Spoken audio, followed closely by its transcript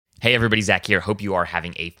Hey everybody, Zach here. Hope you are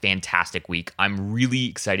having a fantastic week. I'm really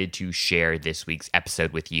excited to share this week's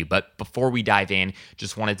episode with you. But before we dive in,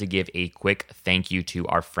 just wanted to give a quick thank you to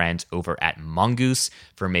our friends over at Mongoose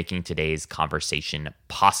for making today's conversation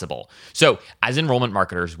possible. So as enrollment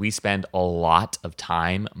marketers, we spend a lot of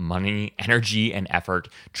time, money, energy, and effort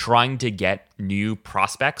trying to get new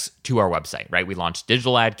prospects to our website, right? We launched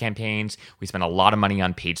digital ad campaigns. We spend a lot of money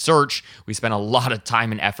on paid search. We spend a lot of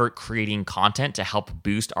time and effort creating content to help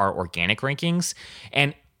boost our organic rankings.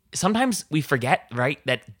 And sometimes we forget, right,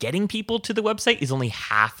 that getting people to the website is only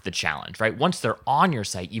half the challenge, right? Once they're on your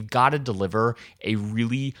site, you've got to deliver a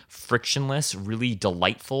really frictionless, really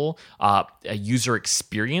delightful user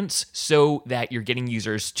experience so that you're getting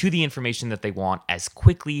users to the information that they want as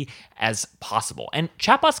quickly as possible. And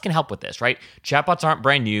chatbots can help with this, right? Chatbots aren't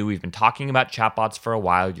brand new. We've been talking about chatbots for a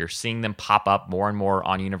while. You're seeing them pop up more and more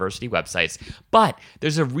on university websites. But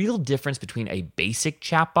there's a real difference between a basic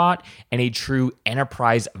chatbot and a true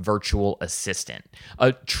enterprise virtual assistant.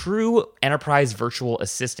 A true enterprise virtual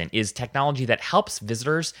assistant is technology that helps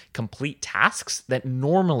visitors complete tasks that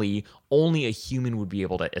normally only a human would be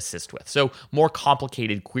able to assist with. So more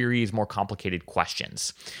complicated queries, more complicated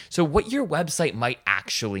questions. So what your website might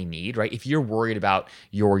actually need, right? If you're worried about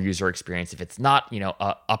your user experience, if it's not,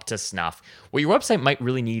 up to snuff, what your website might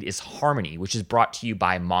really need is Harmony, which is brought to you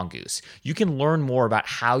by Mongoose. You can learn more about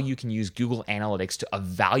how you can use Google Analytics to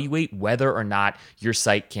evaluate whether or not your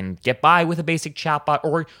site can get by with a basic chatbot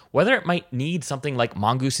or whether it might need something like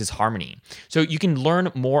Mongoose's Harmony. So you can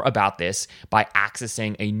learn more about this by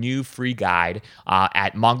accessing a new free guide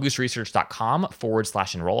at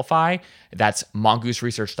mongooseresearch.com/Enrollify. That's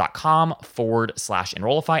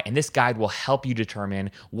mongooseresearch.com/Enrollify. And this guide will help you determine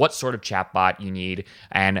what sort of chatbot you need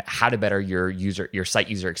and how to better your site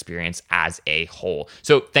user experience as a whole.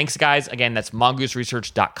 So thanks, guys. Again, that's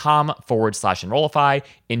mongooseresearch.com/Enrollify.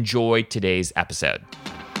 Enjoy today's episode.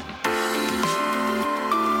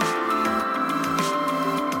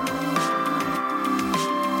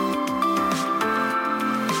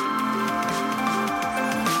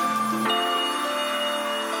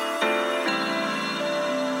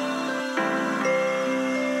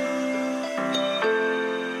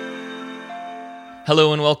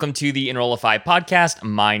 Hello and welcome to the Enrollify podcast.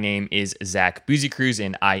 My name is Zach Boozy-Cruz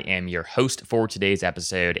and I am your host for today's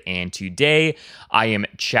episode. And today I am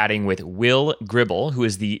chatting with Will Gribble, who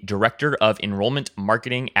is the Director of Enrollment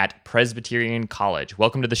Marketing at Presbyterian College.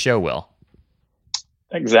 Welcome to the show, Will.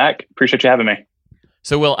 Thanks, Zach. Appreciate you having me.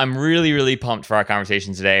 So, Will, I'm really, really pumped for our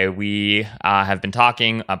conversation today. We have been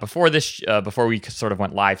talking before we sort of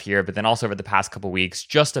went live here, but then also over the past couple of weeks,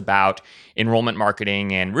 just about enrollment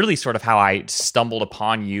marketing, and really sort of how I stumbled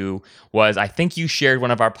upon you was I think you shared one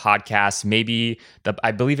of our podcasts,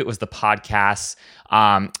 I believe it was the podcast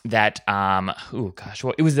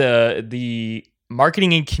it was the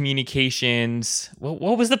marketing and communications.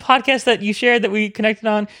 What was the podcast that you shared that we connected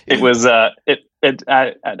on? It was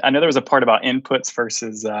I know there was a part about inputs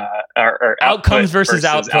versus or outcomes versus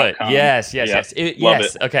output. Outcome. Yes. Yes.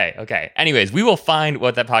 Yes. Okay. Anyways, we will find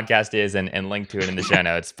what that podcast is and link to it in the show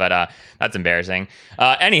notes. But that's embarrassing.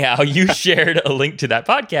 Anyhow, you shared a link to that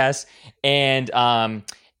podcast, and I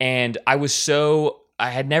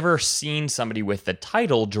had never seen somebody with the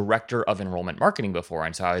title Director of Enrollment Marketing before.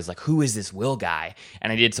 And so I was like, who is this Will guy?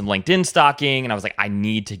 And I did some LinkedIn stalking and I was like, I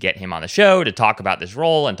need to get him on the show to talk about this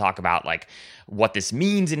role and talk about like what this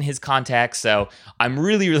means in his context. So I'm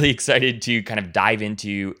really, really excited to kind of dive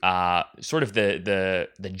into sort of the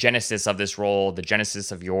genesis of this role, the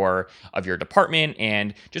genesis of your department,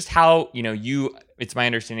 and just how, it's my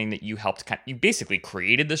understanding that you you basically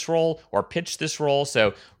created this role or pitched this role.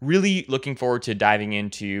 So really looking forward to diving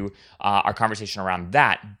into our conversation around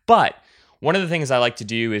that. But one of the things I like to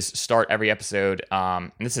do is start every episode,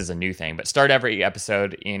 and this is a new thing, but start every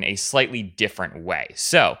episode in a slightly different way.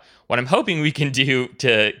 So what I'm hoping we can do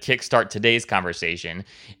to kickstart today's conversation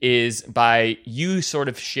is by you sort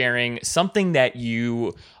of sharing something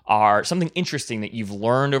something interesting that you've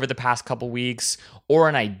learned over the past couple weeks, or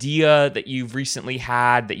an idea that you've recently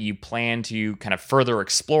had that you plan to kind of further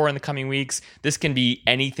explore in the coming weeks. This can be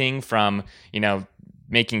anything from,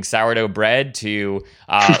 making sourdough bread to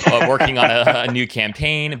working on a new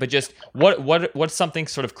campaign, but just what's something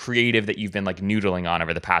sort of creative that you've been like noodling on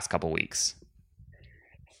over the past couple weeks?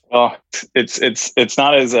 Well, it's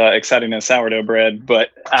not as exciting as sourdough bread, but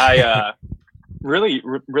I really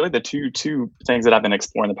the two things that I've been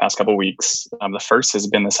exploring the past couple of weeks. The first has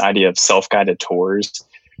been this idea of self-guided tours,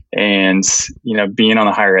 and being on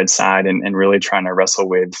the higher ed side and really trying to wrestle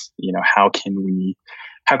with how can we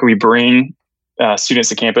bring students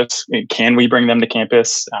to campus? Can we bring them to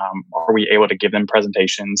campus? Are we able to give them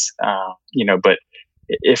presentations? But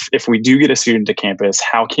if we do get a student to campus,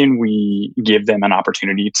 how can we give them an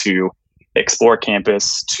opportunity to explore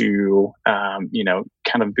campus, to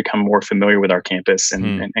kind of become more familiar with our campus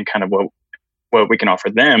and kind of what we can offer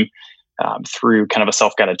them through kind of a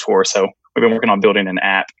self-guided tour. So we've been working on building an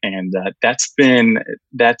app, and that's been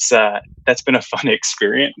a fun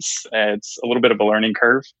experience. It's a little bit of a learning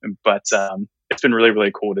curve, but it's been really,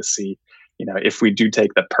 really cool to see, if we do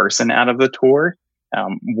take the person out of the tour,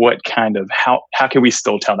 what kind of how can we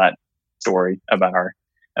still tell that story about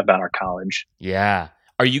our college? Yeah.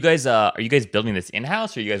 Are you guys building this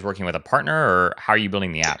in-house, or are you guys working with a partner, or how are you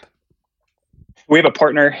building the app? We have a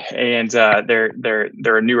partner, and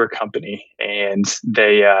they're a newer company, and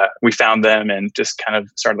we found them and just kind of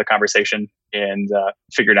started the conversation and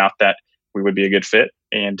figured out that we would be a good fit.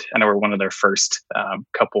 And I know we're one of their first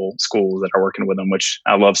couple schools that are working with them, which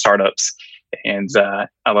I love startups, and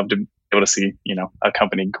I love to be able to see a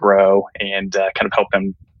company grow and kind of help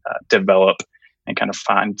them develop and kind of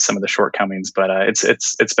find some of the shortcomings. But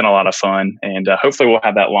it's been a lot of fun, and hopefully we'll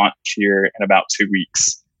have that launch here in about 2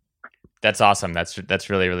 weeks. That's awesome. That's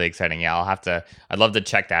really, really exciting. Yeah, I'd love to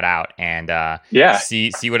check that out and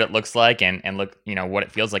see what it looks like and look, what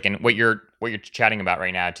it feels like. And what you're chatting about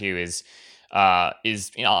right now too is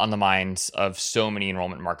on the minds of so many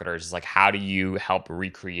enrollment marketers, is like, how do you help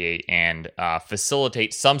recreate and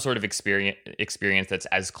facilitate some sort of experience that's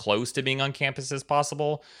as close to being on campus as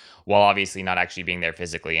possible, while obviously not actually being there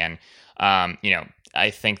physically. And I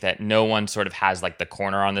think that no one sort of has like the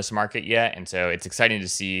corner on this market yet. And so it's exciting to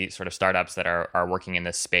see sort of startups that are working in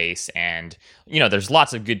this space. And, there's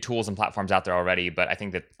lots of good tools and platforms out there already, but I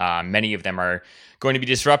think that many of them are going to be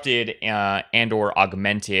disrupted and or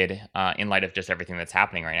augmented in light of just everything that's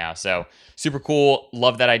happening right now. So super cool.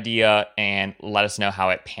 Love that idea, and let us know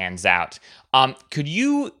how it pans out. Could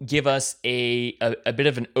you give us a bit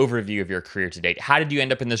of an overview of your career to date? How did you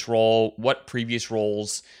end up in this role? What previous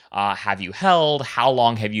roles have you held? How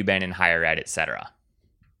long have you been in higher ed, et cetera?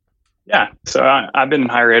 Yeah, so I've been in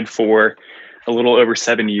higher ed for a little over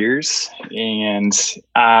 7 years, and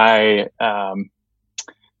I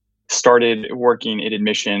started working in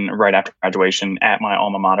admission right after graduation at my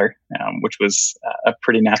alma mater, which was a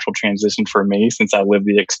pretty natural transition for me since I lived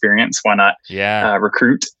the experience. Why not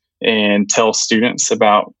recruit and tell students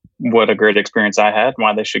about what a great experience I had and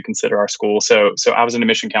why they should consider our school. So I was an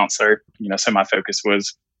admission counselor, so my focus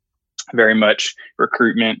was very much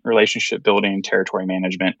recruitment, relationship building, territory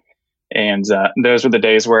management. And those were the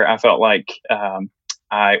days where I felt like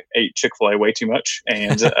I ate Chick-fil-A way too much.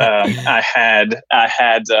 And I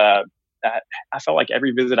felt like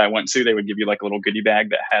every visit I went to, they would give you like a little goodie bag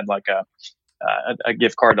that had like a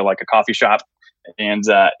gift card to like a coffee shop. And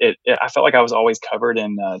I felt like I was always covered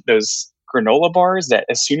in those granola bars that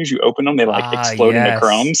as soon as you open them, they like explode into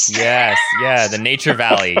crumbs. Yes. Yeah. The Nature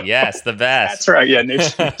Valley. Yes. The best. That's right. Yeah.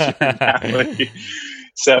 Nature Valley.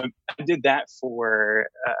 So I did that for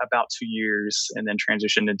about 2 years, and then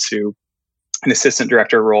transitioned into an assistant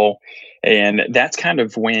director role. And that's kind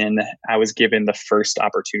of when I was given the first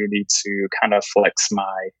opportunity to kind of flex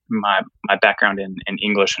my background in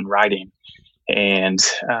English and writing. And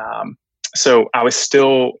so I was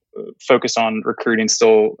still focused on recruiting,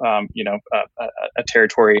 still, a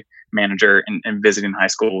territory manager and visiting high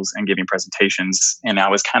schools and giving presentations. And I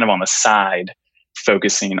was kind of on the side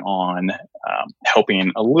focusing on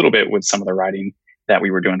helping a little bit with some of the writing that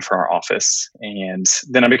we were doing for our office. And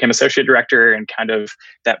then I became associate director, and kind of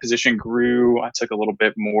that position grew. I took a little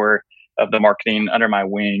bit more of the marketing under my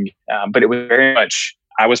wing, but it was very much,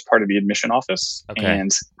 I was part of the admission office. Okay.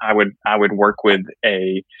 And I would work with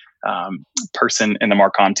a person in the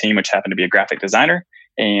Marcom team, which happened to be a graphic designer.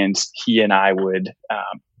 And he and I would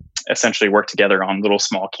essentially work together on little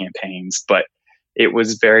small campaigns, but it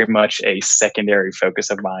was very much a secondary focus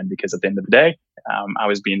of mine, because at the end of the day, I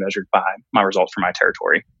was being measured by my results for my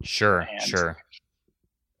territory. Sure.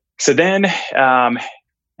 So then,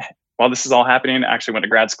 while this is all happening, I actually went to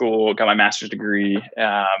grad school, got my master's degree, and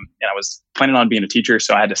I was planning on being a teacher.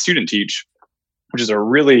 So I had to student teach, which is a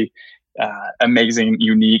really amazing,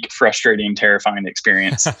 unique, frustrating, terrifying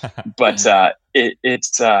experience. But I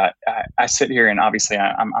sit here, and obviously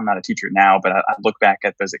I'm not a teacher now, but I look back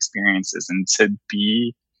at those experiences, and to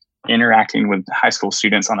be interacting with high school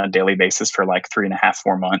students on a daily basis for like 3.5,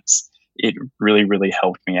 4 months, it really, really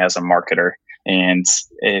helped me as a marketer. And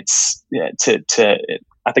I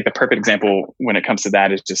think the perfect example when it comes to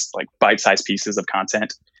that is just like bite-sized pieces of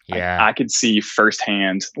content. Yeah. I could see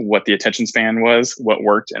firsthand what the attention span was, what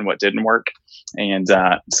worked and what didn't work. And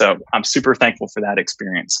so I'm super thankful for that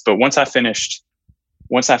experience. But once I finished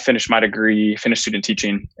once I finished my degree, finished student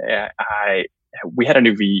teaching, we had a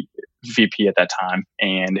new VP at that time,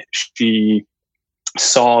 and she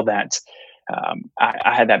saw that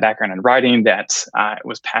I had that background in writing, that I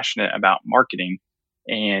was passionate about marketing,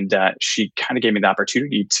 and she kind of gave me the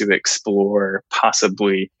opportunity to explore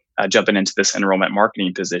possibly jumping into this enrollment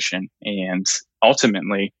marketing position. And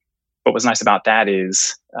ultimately, what was nice about that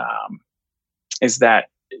is that,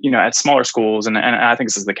 at smaller schools, and I think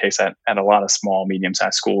this is the case at a lot of small,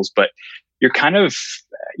 medium-sized schools, but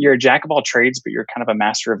you're a jack of all trades, but you're kind of a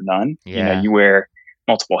master of none. Yeah. You wear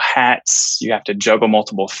multiple hats, you have to juggle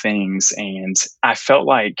multiple things. And I felt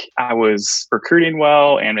like I was recruiting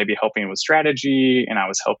well and maybe helping with strategy, and I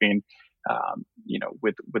was helping,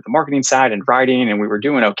 with the marketing side and writing, and we were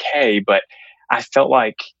doing okay, but I felt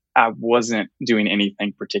like I wasn't doing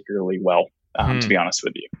anything particularly well, to be honest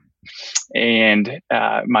with you. And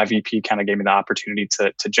my VP kind of gave me the opportunity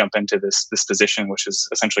to jump into this position, which is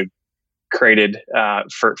essentially created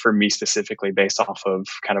for me specifically based off of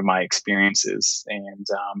kind of my experiences. And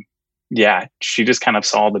she just kind of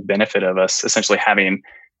saw the benefit of us essentially having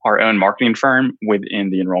our own marketing firm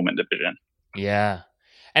within the enrollment division. Yeah.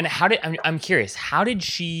 And I'm curious, how did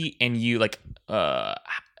she and you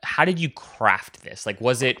how did you craft this?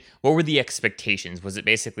 What were the expectations? Was it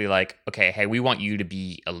basically like, okay, hey, we want you to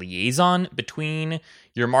be a liaison between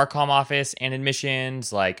your Marcom office and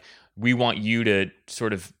admissions. We want you to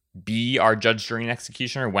sort of be our judge, jury, and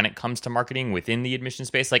executioner when it comes to marketing within the admission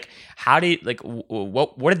space. What did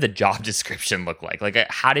the job description look like?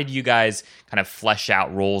 How did you guys kind of flesh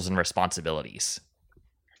out roles and responsibilities?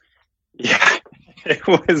 Yeah, it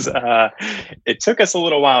was, it took us a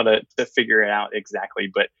little while to figure it out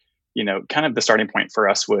exactly, but, kind of the starting point for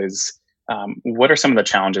us was, what are some of the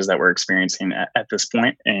challenges that we're experiencing at this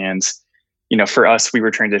point? And, for us, we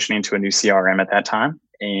were transitioning to a new CRM at that time,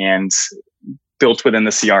 and built within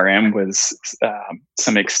the CRM was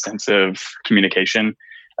some extensive communication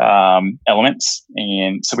elements.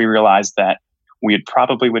 And so we realized that we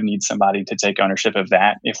probably would need somebody to take ownership of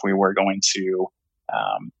that if we were going to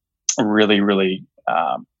really,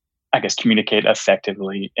 communicate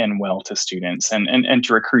effectively and well to students and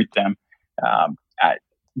to recruit them.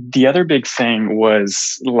 The other big thing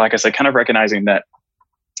was, like I said, kind of recognizing that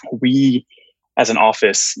we, as an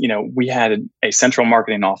office, we had a central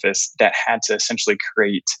marketing office that had to essentially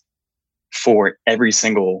create for every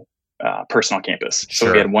single person on campus.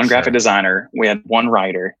 So we had one graphic designer, we had one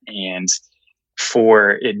writer, and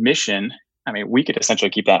for admission, we could essentially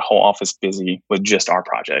keep that whole office busy with just our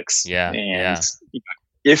projects.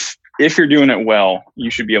 If you're doing it well, you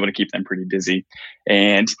should be able to keep them pretty busy.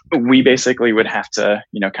 And we basically would have to,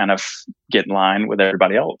 kind of get in line with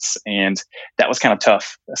everybody else. And that was kind of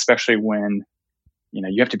tough, especially when,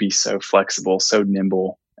 you have to be so flexible, so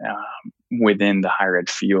nimble within the higher ed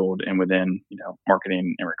field and within,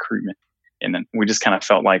 marketing and recruitment. And then we just kind of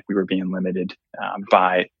felt like we were being limited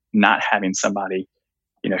by not having somebody,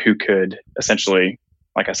 who could essentially,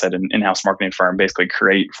 like I said, an in-house marketing firm basically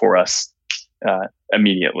create for us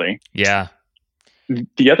immediately. Yeah.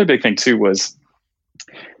 The other big thing too was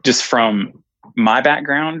just from my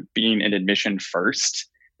background being in admission first,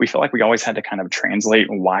 we felt like we always had to kind of translate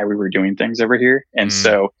why we were doing things over here. And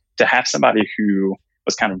so to have somebody who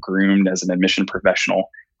was kind of groomed as an admission professional,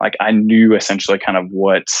 I knew essentially kind of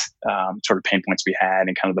what sort of pain points we had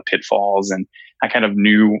and kind of the pitfalls. And I kind of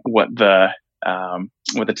knew what the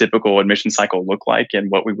typical admission cycle looked like and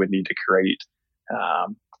what we would need to create.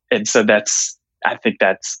 And so I think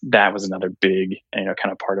that was another big,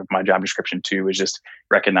 kind of part of my job description too, was just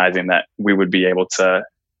recognizing that we would be able to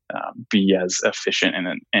be as efficient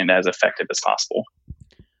and as effective as possible.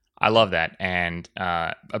 I love that, and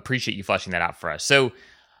appreciate you fleshing that out for us. So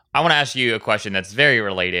I want to ask you a question that's very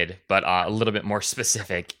related, but a little bit more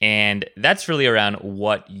specific. And that's really around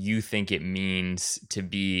what you think it means to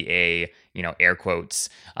be a, air quotes,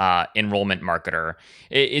 enrollment marketer.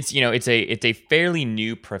 It's a fairly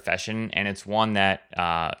new profession, and it's one that,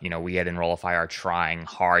 we at Enrollify are trying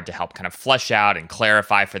hard to help kind of flesh out and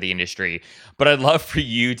clarify for the industry. But I'd love for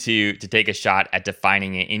you to take a shot at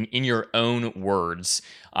defining it in your own words.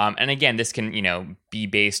 And again, this can, be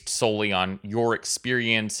based solely on your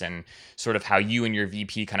experience and sort of how you and your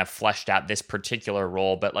VP kind of fleshed out this particular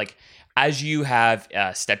role. But as you have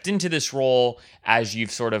stepped into this role, as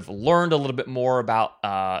you've sort of learned a little bit more about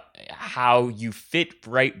how you fit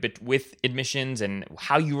right with admissions and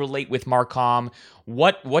how you relate with Marcom,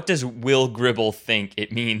 what does Will Gribble think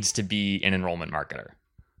it means to be an enrollment marketer?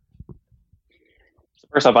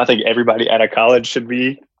 First off, I think everybody out of college should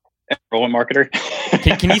be an enrollment marketer.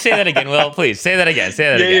 Can you say that again, Will? Please say that again. Say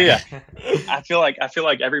that again. Yeah. I feel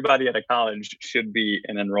like everybody at a college should be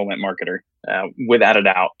an enrollment marketer, without a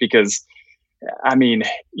doubt, because I mean,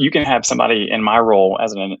 you can have somebody in my role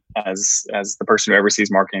as the person who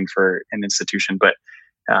oversees marketing for an institution, but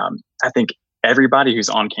I think everybody who's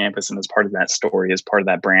on campus and is part of that story, is part of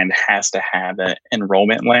that brand, has to have that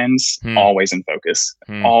enrollment lens Hmm. always in focus,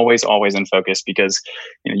 Hmm. always in focus, because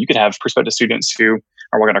you could have prospective students who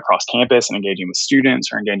are working across campus and engaging with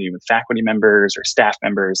students or engaging with faculty members or staff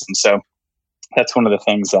members, and so that's one of the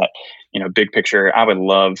things that, big picture, I would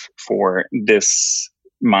love for this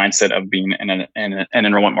mindset of being an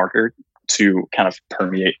enrollment marketer to kind of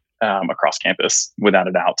permeate across campus, without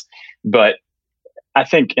a doubt. But I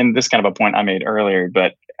think, and this kind of a point I made earlier,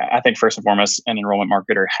 but I think first and foremost, an enrollment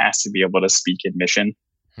marketer has to be able to speak admission.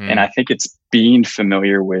 And Hmm. I think it's being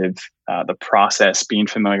familiar with the process, being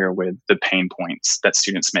familiar with the pain points that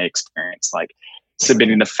students may experience, like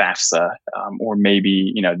submitting the FAFSA, or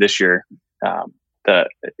maybe, this year, the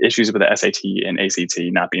issues with the SAT and ACT,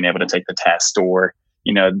 not being able to take the test, or,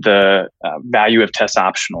 the value of test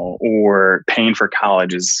optional, or paying for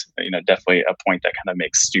college is, definitely a point that kind of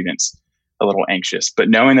makes students a little anxious. But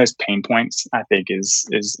knowing those pain points, I think,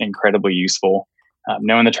 is incredibly useful.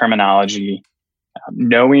 Knowing the terminology,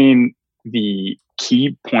 knowing the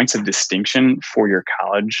key points of distinction for your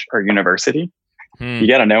college or university. Hmm. You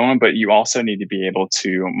got to know them, but you also need to be able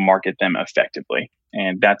to market them effectively.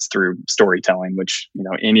 And that's through storytelling, which,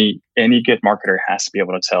 any good marketer has to be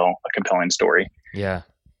able to tell a compelling story. Yeah.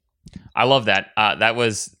 I love that.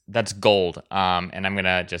 That's gold. And I'm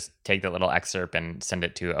gonna just take that little excerpt and send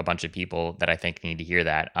it to a bunch of people that I think need to hear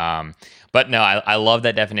that. But no, I love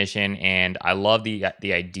that definition, and I love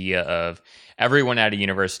the idea of everyone at a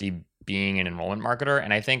university being an enrollment marketer.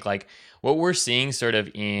 And I think like what we're seeing sort of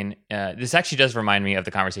in this actually does remind me of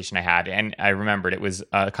the conversation I had, and I remembered it was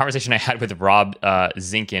a conversation I had with Rob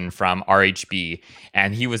Zinkin from RHB,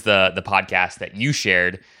 and he was the podcast that you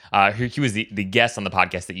shared. He was the guest on the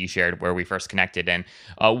podcast that you shared where we first connected. And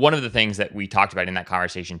one of the things that we talked about in that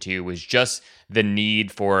conversation too was just the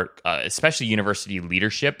need for especially university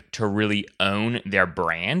leadership to really own their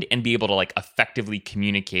brand and be able to like effectively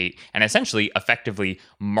communicate and essentially effectively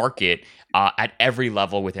market at every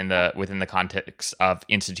level within the context of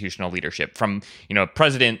institutional leadership, from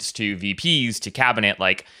presidents to VPs to cabinet,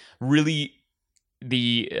 like really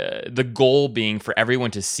the goal being for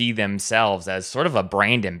everyone to see themselves as sort of a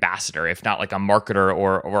brand ambassador, if not like a marketer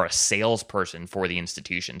or a salesperson for the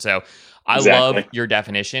institution. So I love Exactly. your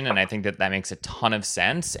definition, and I think that makes a ton of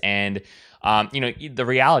sense. And the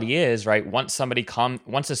reality is, right, once a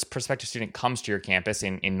prospective student comes to your campus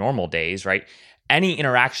in normal days, right, any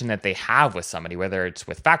interaction that they have with somebody, whether it's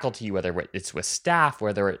with faculty, whether it's with staff,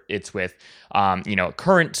 whether it's with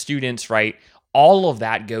current students, right, all of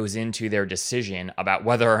that goes into their decision about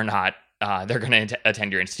whether or not they're going to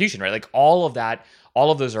attend your institution, right? Like all of that, all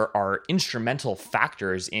of those are instrumental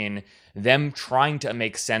factors in them trying to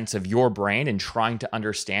make sense of your brand and trying to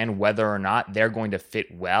understand whether or not they're going to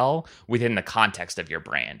fit well within the context of your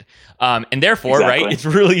brand. And therefore, Exactly. right, it's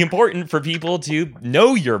really important for people to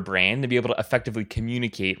know your brand, to be able to effectively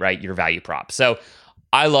communicate, right, your value prop. So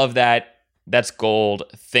I love that. That's gold.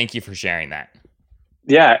 Thank you for sharing that.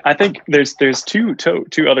 Yeah, I think there's two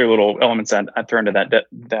other little elements that I throw into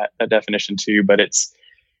that definition too. But it's,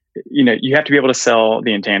 you have to be able to sell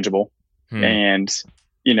the intangible, and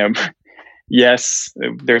yes,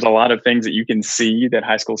 there's a lot of things that you can see that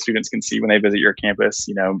high school students can see when they visit your campus.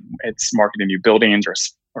 It's marketing new buildings or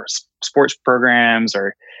sports programs,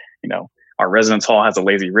 or our residence hall has a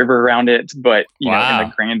lazy river around it. But Wow.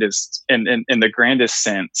 in the grandest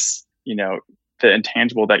sense, the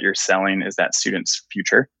intangible that you're selling is that student's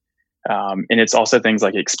future. And it's also things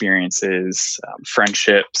like experiences,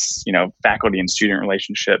 friendships, faculty and student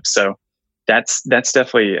relationships. So that's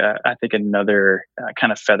definitely, I think, another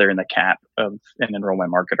kind of feather in the cap of an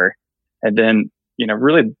enrollment marketer. And then,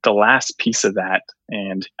 really the last piece of that,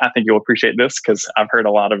 and I think you'll appreciate this because I've heard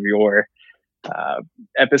a lot of your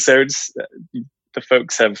episodes. The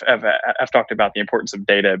folks have talked about the importance of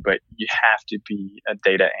data, but you have to be a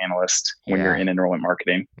data analyst when you're in enrollment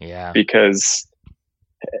marketing. Yeah. Because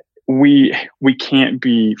we can't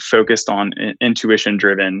be focused on intuition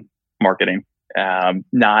driven marketing,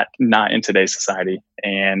 not in today's society.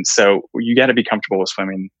 And so you got to be comfortable with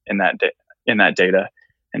swimming in that data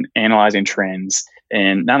and analyzing trends,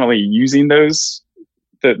 and not only using those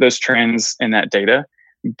trends in that data,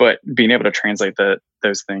 but being able to translate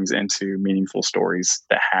those things into meaningful stories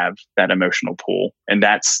that have that emotional pull. And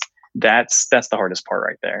that's the hardest part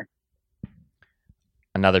right there.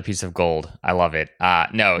 Another piece of gold. I love it.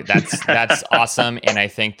 No, that's awesome. And I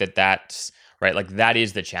think that's right? Like that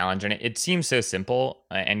is the challenge. And it seems so simple,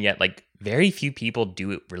 and yet like very few people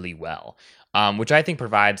do it really well. Which I think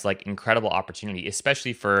provides like incredible opportunity,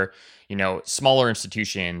 especially for smaller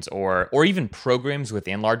institutions or even programs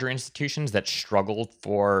within larger institutions that struggle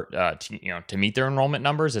for to meet their enrollment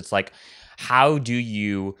numbers. It's like, how do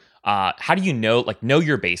you know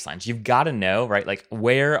your baselines? You've got to know, right? Like,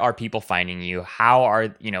 where are people finding you?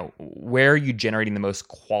 Where are you generating the most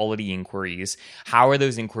quality inquiries? How are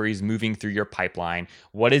those inquiries moving through your pipeline?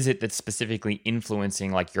 What is it that's specifically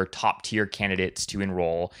influencing like your top tier candidates to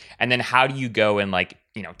enroll? And then how do you go and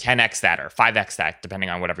 10x that or 5x that, depending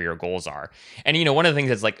on whatever your goals are. And one of the things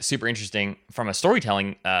that's like super interesting from a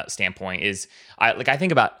storytelling standpoint is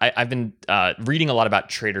I've been reading a lot about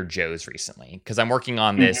Trader Joe's recently because I'm working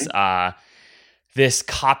on this this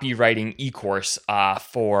copywriting e-course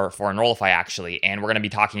for Enrollify actually, and we're going to be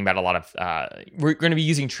talking about a lot of we're going to be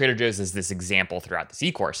using Trader Joe's as this example throughout this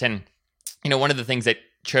e-course. And one of the things that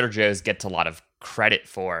Trader Joe's gets a lot of credit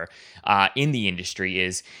for in the industry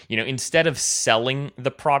is, instead of selling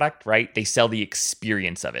the product, right, they sell the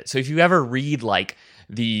experience of it. So if you ever read like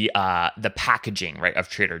the packaging, right, of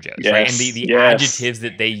Trader Joe's, yes, right, and the adjectives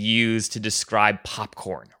that they use to describe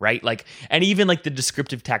popcorn, right, like, and even like the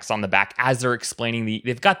descriptive text on the back as they're explaining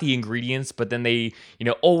they've got the ingredients, but then they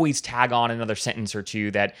always tag on another sentence or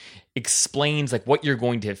two that explains like what you're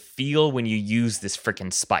going to feel when you use this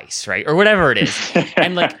freaking spice, right, or whatever it is.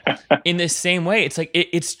 And like in the same way, it's like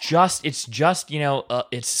it's just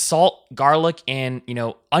it's salt, garlic, and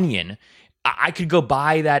onion. I could go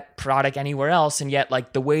buy that product anywhere else, and yet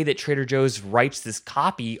like the way that Trader Joe's writes this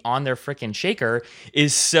copy on their freaking shaker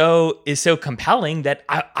is so compelling that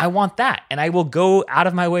I want that, and I will go out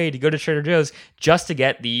of my way to go to Trader Joe's just to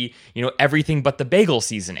get the everything but the bagel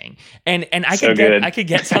seasoning, and I could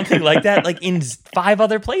get something like that like in 5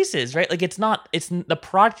 other places, right? Like it's the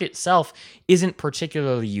product itself isn't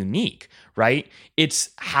particularly unique, right? It's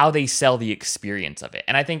how they sell the experience of it,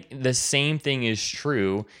 and I think the same thing is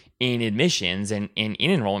true in admissions and in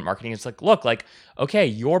enrollment marketing. It's like, look, like, okay,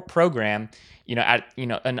 your program,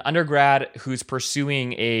 an undergrad who's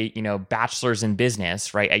pursuing a, bachelor's in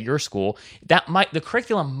business, right, at your school, the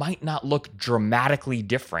curriculum might not look dramatically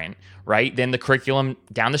different, right, than the curriculum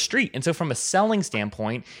down the street. And so from a selling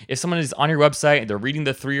standpoint, if someone is on your website and they're reading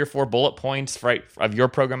the 3 or 4 bullet points, right, of your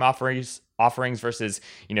program offerings versus,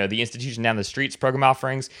 the institution down the street's program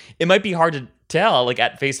offerings, it might be hard to tell, like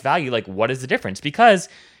at face value, like what is the difference? Because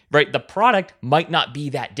right, the product might not be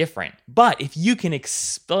that different, but if you can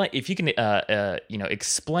explain,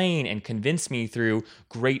 explain and convince me through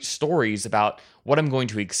great stories about what I'm going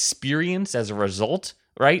to experience as a result,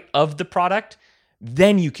 right, of the product,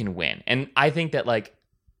 then you can win. And I think that like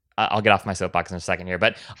I'll get off my soapbox in a second here,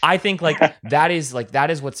 but I think like that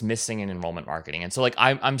is what's missing in enrollment marketing. And so like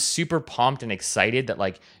I'm super pumped and excited that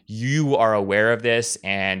like you are aware of this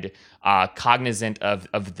and cognizant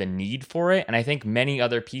of the need for it. And I think many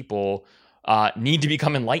other people need to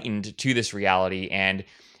become enlightened to this reality and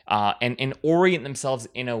orient themselves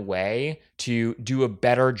in a way to do a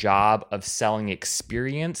better job of selling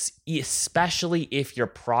experience, especially if your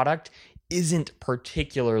product isn't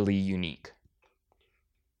particularly unique.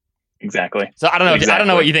 Exactly. So I don't know. Exactly. I don't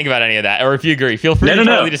know what you think about any of that, or if you agree. Feel free to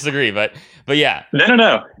totally disagree. But yeah.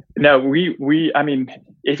 No. We. I mean,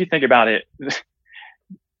 if you think about it,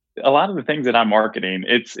 a lot of the things that I'm marketing,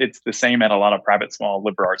 it's the same at a lot of private small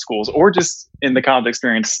liberal arts schools, or just in the college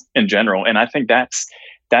experience in general. And I think that's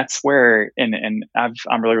where, and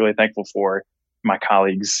I'm really thankful for my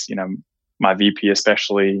colleagues. My VP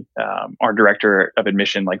especially, our director of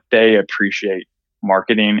admission, like they appreciate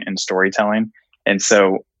marketing and storytelling, and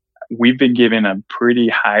so we've been given a pretty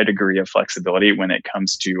high degree of flexibility when it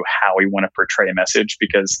comes to how we want to portray a message.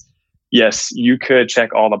 Because yes, you could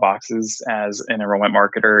check all the boxes as an enrollment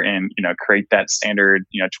marketer and create that standard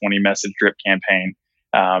 20 message drip campaign,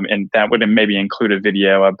 and that would maybe include a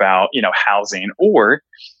video about housing, or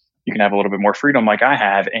you can have a little bit more freedom like I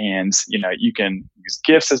have, and you can use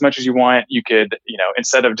GIFs as much as you want. You could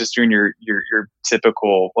instead of just doing your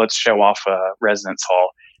typical let's show off a residence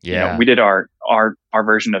hall. Yeah, we did our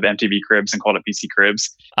version of MTV Cribs and called it PC Cribs.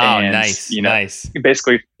 Oh, and, nice.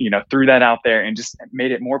 Basically, threw that out there and just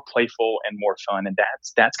made it more playful and more fun. And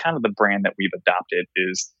that's kind of the brand that we've adopted.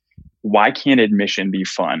 Is why can't admission be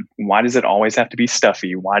fun? Why does it always have to be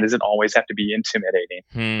stuffy? Why does it always have to be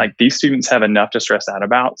intimidating? Like these students have enough to stress out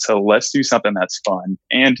about. So let's do something that's fun.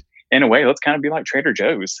 And in a way, let's kind of be like Trader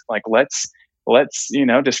Joe's. Like let's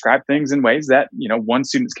describe things in ways that one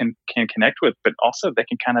students can connect with, but also they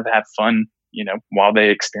can kind of have fun while they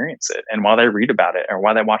experience it and while they read about it or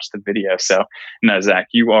while they watch the video. So no, Zach,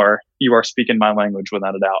 you are speaking my language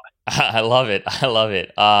without a doubt. I love it. I love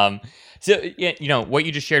it. So yeah, what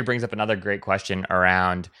you just shared brings up another great question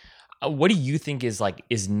around what do you think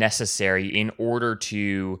is necessary in order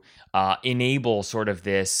to enable sort of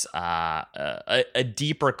this a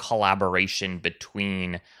deeper collaboration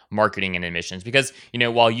between marketing and admissions? Because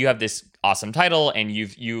while you have this awesome title and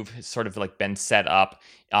you've sort of like been set up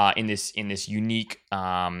in this unique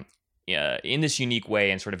in this unique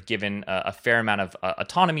way and sort of given a fair amount of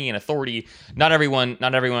autonomy and authority. Not everyone,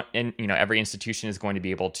 and every institution is going to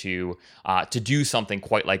be able to do something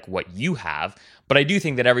quite like what you have. But I do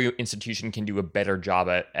think that every institution can do a better job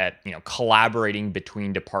at collaborating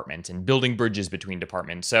between departments and building bridges between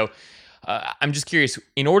departments. So I'm just curious,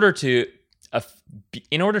 in order to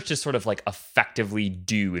sort of like effectively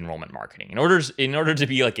do enrollment marketing, in order to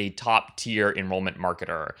be like a top tier enrollment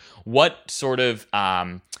marketer, what sort of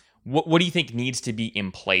what do you think needs to be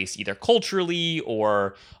in place, either culturally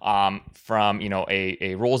or from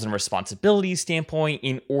a roles and responsibilities standpoint,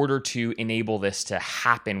 in order to enable this to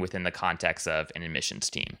happen within the context of an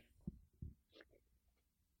admissions team?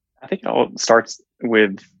 I think it all starts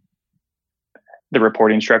with the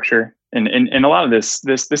reporting structure, and a lot of this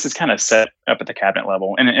is kind of set up at the cabinet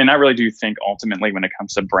level, and I really do think ultimately when it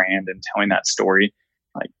comes to brand and telling that story,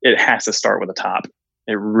 like it has to start with the top.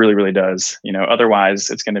 It really, really does. Otherwise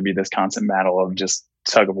it's going to be this constant battle of just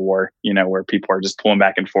tug of war, where people are just pulling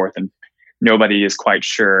back and forth and nobody is quite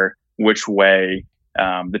sure which way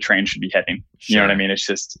the train should be heading. Sure. You know what I mean? It's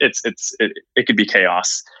just, it could be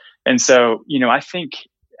chaos. And so, I think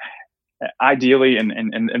ideally,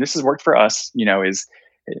 and this has worked for us, is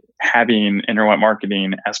having enrollment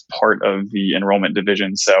marketing as part of the enrollment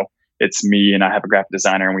division. So it's me and I have a graphic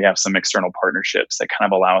designer and we have some external partnerships that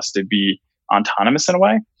kind of allow us to be autonomous in a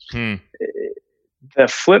way. The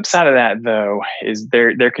flip side of that, though, is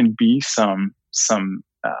there can be some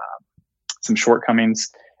shortcomings.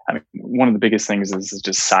 I mean, one of the biggest things is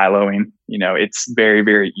just siloing. It's very,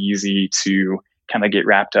 very easy to kind of get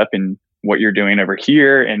wrapped up in what you're doing over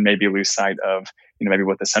here and maybe lose sight of maybe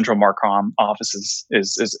what the central Marcom office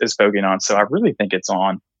is focusing on. So I really think it's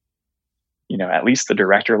on at least the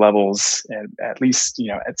director levels, and at least,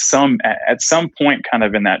 at some point kind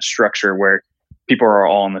of in that structure where people are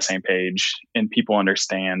all on the same page and people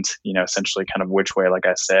understand, essentially kind of which way, like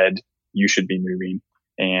I said, you should be moving.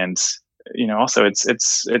 And, also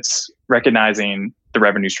it's recognizing the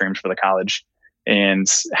revenue streams for the college and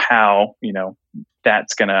how,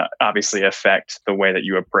 that's going to obviously affect the way that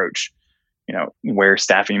you approach, where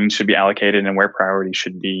staffing should be allocated and where priorities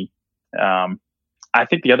should be. I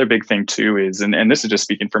think the other big thing too is, and this is just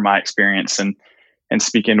speaking from my experience and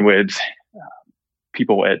speaking with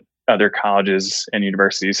people at other colleges and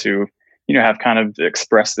universities who, have kind of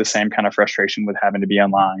expressed the same kind of frustration with having to be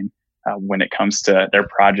online when it comes to their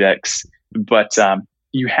projects. But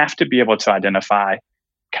you have to be able to identify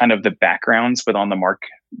kind of the backgrounds with on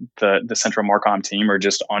the central Marcom team or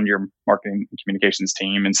just on your marketing and communications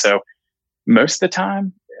team. And so most of the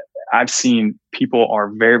time, I've seen people are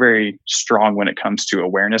very, very strong when it comes to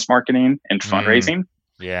awareness marketing and fundraising.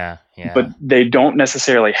 Yeah. But they don't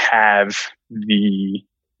necessarily have the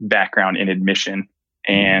background in admission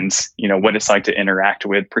and, what it's like to interact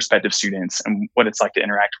with prospective students and what it's like to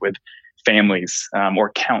interact with families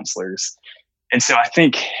or counselors. And so I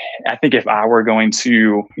think if I were going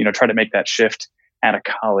to, try to make that shift at a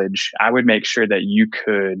college, I would make sure that you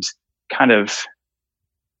could kind of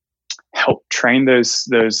help train those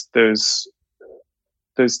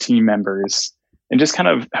team members and just kind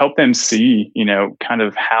of help them see, kind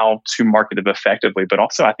of how to market it effectively. But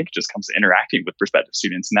also I think it just comes to interacting with prospective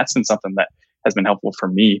students. And that's been something that has been helpful for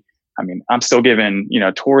me. I mean, I'm still giving,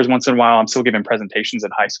 tours once in a while. I'm still giving presentations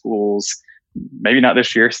at high schools, maybe not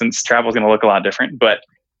this year since travel is going to look a lot different, but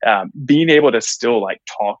being able to still like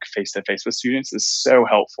talk face to face with students is so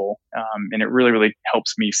helpful. And it really, really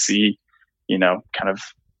helps me see, kind of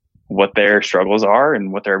what their struggles are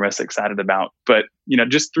and what they're most excited about. But,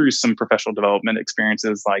 just through some professional development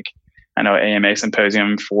experiences, like I know AMA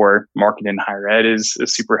Symposium for Marketing in Higher Ed is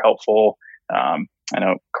super helpful. I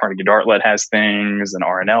know Carnegie Dartlet has things and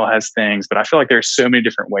RNL has things, but I feel like there's so many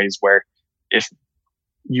different ways where if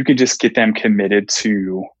you could just get them committed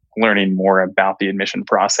to learning more about the admission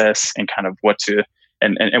process and kind of what to,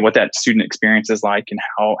 and what that student experience is like and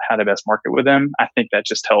how to best market with them, I think that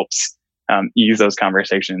just helps ease those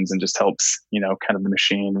conversations and just helps, kind of the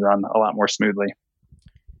machine run a lot more smoothly.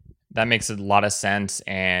 That makes a lot of sense.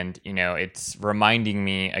 And, it's reminding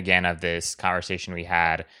me again of this conversation we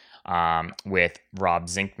had with Rob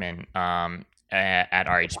Zinkman at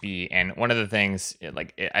RHB, and one of the things,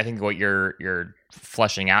 like I think what you're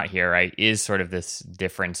fleshing out here, right, is sort of this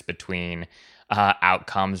difference between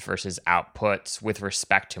outcomes versus outputs with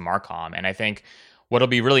respect to Marcom. And I think what'll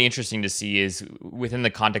be really interesting to see is within the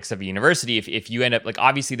context of a university, if you end up, like,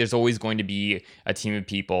 obviously there's always going to be a team of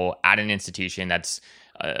people at an institution that's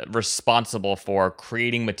responsible for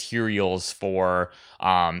creating materials for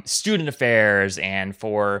student affairs and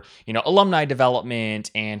for alumni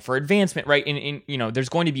development and for advancement, right? And there's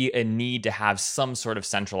going to be a need to have some sort of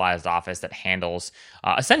centralized office that handles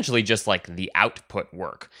essentially just like the output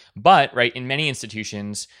work. But right, in many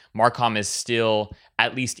institutions, Marcom is still,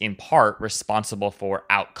 at least in part, responsible for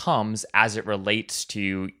outcomes as it relates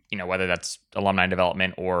to whether that's alumni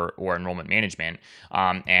development or enrollment management,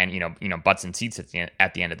 and butts and seats at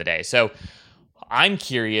the end of the day. So I'm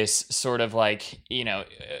curious, sort of like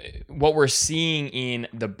what we're seeing in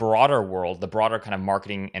the broader world, the broader kind of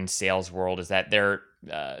marketing and sales world, is that there's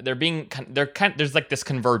like this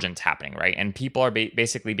convergence happening, right? And people are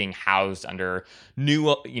basically being housed under new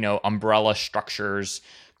umbrella structures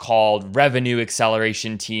called revenue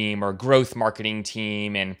acceleration team or growth marketing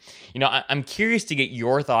team. And I'm curious to get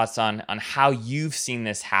your thoughts on how you've seen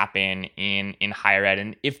this happen in higher ed,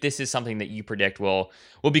 and if this is something that you predict will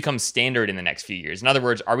become standard in the next few years. In other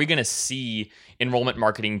words, are we going to see enrollment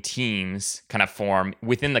marketing teams kind of form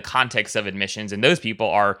within the context of admissions? And those people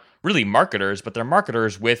are really marketers, but they're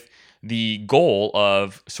marketers with the goal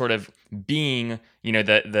of sort of being,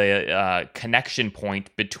 the connection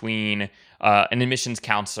point between an admissions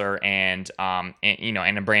counselor and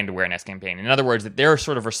a brand awareness campaign. In other words, that they're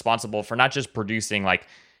sort of responsible for not just producing like,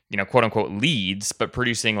 quote unquote leads, but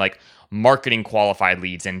producing like marketing qualified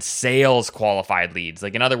leads and sales qualified leads.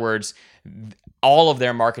 Like, in other words, all of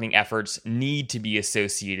their marketing efforts need to be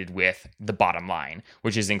associated with the bottom line,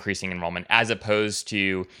 which is increasing enrollment, as opposed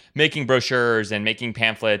to making brochures and making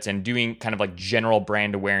pamphlets and doing kind of like general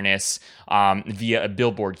brand awareness via a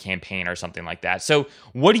billboard campaign or something like that. So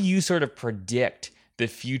what do you sort of predict the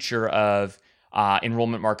future of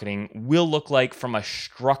enrollment marketing will look like from a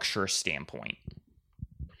structure standpoint?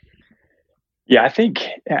 Yeah,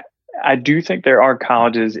 I do think there are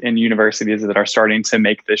colleges and universities that are starting to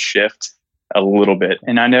make this shift a little bit.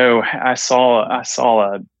 And I know I saw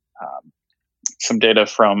some data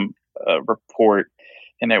from a report,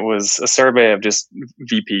 and it was a survey of just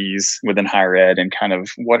VPs within higher ed and kind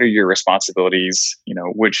of what are your responsibilities,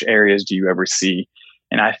 which areas do you oversee?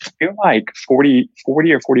 And I feel like 40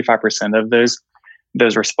 or 45% of those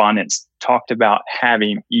respondents talked about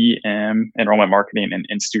having EM, enrollment marketing, and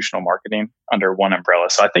institutional marketing under one umbrella.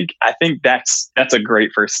 So I think that's a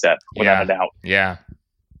great first step, without a doubt. Yeah.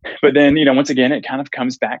 But then, once again, it kind of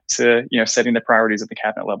comes back to, setting the priorities at the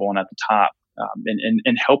cabinet level and at the top,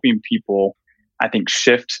 and helping people, I think,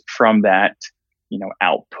 shift from that,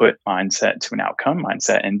 output mindset to an outcome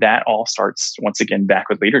mindset. And that all starts, once again, back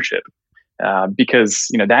with leadership, because,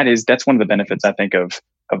 that's one of the benefits, I think, of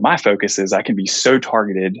my focus is I can be so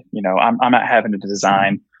targeted. I'm not having to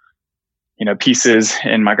design, pieces,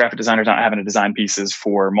 and my graphic designer's not having to design pieces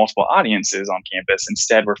for multiple audiences on campus.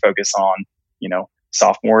 Instead, we're focused on,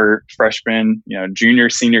 sophomore, freshman, junior,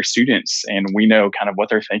 senior students, and we know kind of what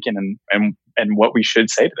they're thinking and what we should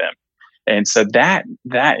say to them. And so that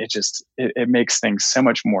it makes things so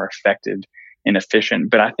much more effective and efficient.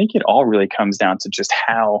 But I think it all really comes down to just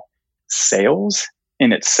how sales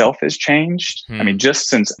in itself has changed. I mean, just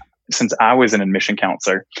since I was an admission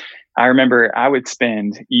counselor, I remember I would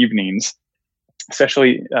spend evenings,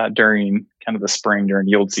 especially during kind of the spring, during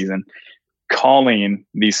yield season, calling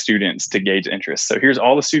these students to gauge interest. So here's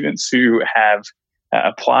all the students who have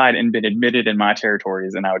applied and been admitted in my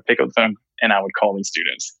territories, and I would pick up the phone and I would call these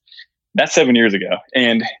students. That's 7 years ago.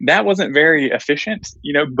 And that wasn't very efficient,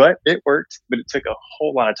 but it worked, but it took a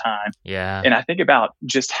whole lot of time. Yeah. And I think about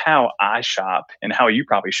just how I shop and how you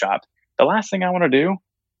probably shop. The last thing I want to do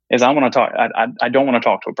is I want to talk. I don't want to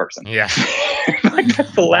talk to a person. Yeah. Like,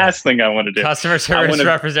 that's the last thing I want to do. Customer service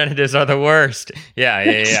representatives are the worst. Yeah.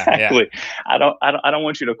 Exactly. I don't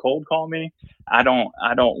want you to cold call me. I don't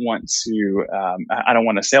want to. I don't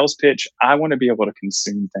want a sales pitch. I want to be able to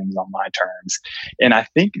consume things on my terms. And I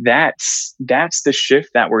think that's the shift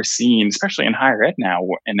that we're seeing, especially in higher ed now.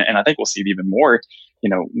 And I think we'll see it even more,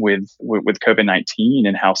 with COVID-19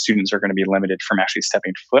 and how students are going to be limited from actually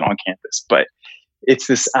stepping foot on campus. But it's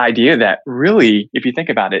this idea that really, if you think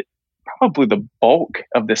about it, probably the bulk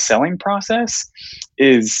of the selling process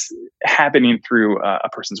is happening through a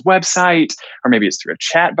person's website, or maybe it's through a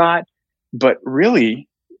chat bot. But really,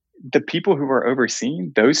 the people who are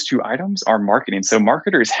overseeing those two items are marketing. So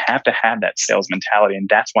marketers have to have that sales mentality. And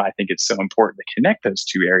that's why I think it's so important to connect those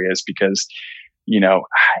two areas, because you know,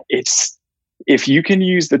 it's, if you can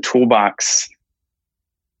use the toolbox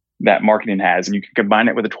that marketing has and you can combine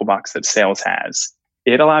it with the toolbox that sales has,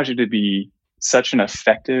 it allows you to be such an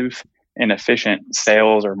effective and efficient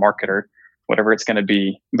sales or marketer, whatever it's going to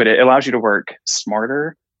be, but it allows you to work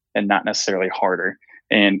smarter and not necessarily harder.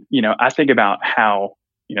 And, I think about how,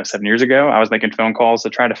 7 years ago, I was making phone calls to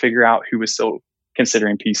try to figure out who was still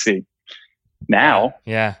considering PC. Now,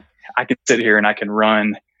 Yeah. I can sit here and I can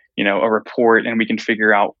run, a report, and we can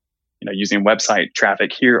figure out, using website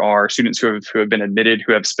traffic, here are students who have been admitted,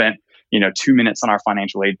 who have spent, 2 minutes on our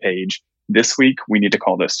financial aid page. This week, we need to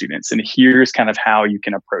call those students. And here's kind of how you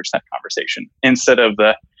can approach that conversation instead of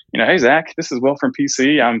the, hey, Zach, this is Will from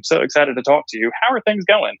PC. I'm so excited to talk to you. How are things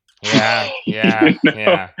going? Yeah.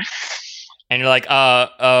 Yeah. And you're like,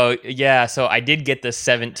 oh, yeah. So I did get the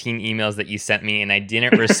 17 emails that you sent me, and I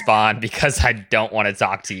didn't respond because I don't want to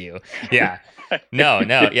talk to you. Yeah. No.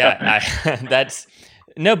 Yeah. But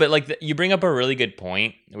you bring up a really good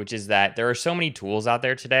point, which is that there are so many tools out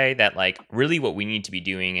there today that really what we need to be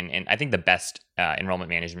doing, and I think the best enrollment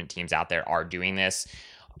management teams out there are doing this.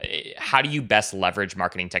 How do you best leverage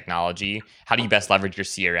marketing technology? How do you best leverage your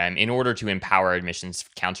CRM in order to empower admissions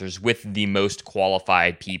counselors with the most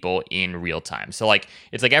qualified people in real time? So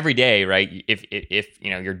it's every day, right? If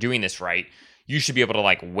you're doing this right, you should be able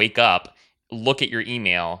to wake up, look at your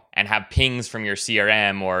email, and have pings from your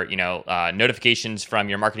CRM or notifications from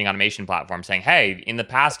your marketing automation platform saying, hey, in the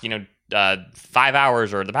past 5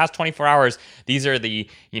 hours or the past 24 hours, these are the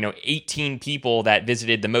 18 people that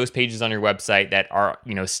visited the most pages on your website that are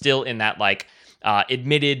still in that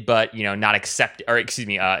admitted but not accepted, or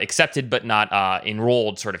accepted but not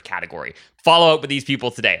enrolled sort of category. Follow up with these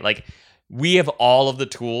people today. We have all of the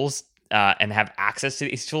tools and have access to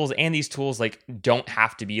these tools, and these tools don't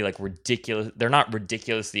have to be ridiculous. They're not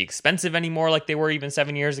ridiculously expensive anymore like they were even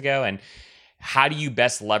 7 years ago. And how do you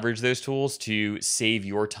best leverage those tools to save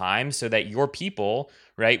your time so that your people,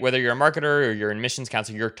 right, whether you're a marketer or you're an admissions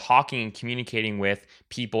counselor, you're talking and communicating with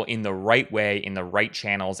people in the right way, in the right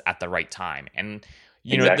channels at the right time? And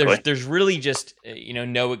Exactly. there's really just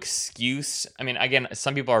no excuse. I mean, again,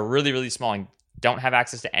 some people are really, really small and don't have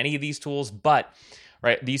access to any of these tools, but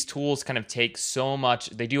right, these tools kind of take so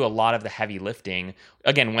much. They do a lot of the heavy lifting,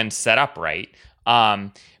 again, when set up right.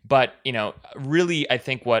 But really, I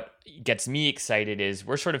think what gets me excited is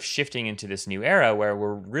we're sort of shifting into this new era where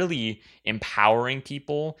we're really empowering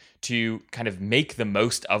people to kind of make the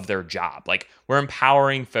most of their job. We're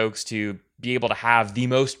empowering folks to be able to have the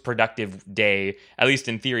most productive day, at least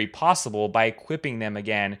in theory, possible, by equipping them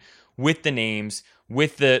again with the names,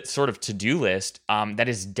 with the sort of to-do list that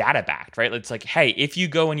is data backed, right? It's hey, if you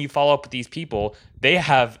go and you follow up with these people, they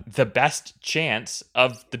have the best chance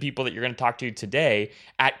of the people that you're going to talk to today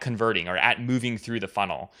at converting or at moving through the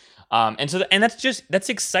funnel. And that's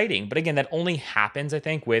exciting. But again, that only happens, I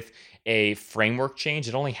think, with a framework change.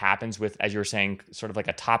 It only happens with, as you were saying, sort of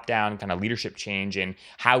a top-down kind of leadership change in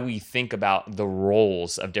how we think about the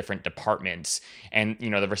roles of different departments and,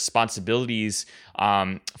 the responsibilities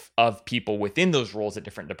of people within those roles at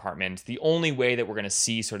different departments. The only way that we're going to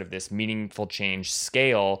see sort of this meaningful change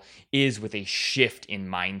scale is with a shift in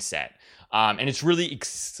mindset. And it's really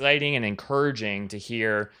exciting and encouraging to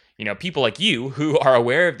hear people like you who are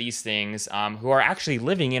aware of these things, who are actually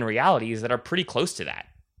living in realities that are pretty close to that.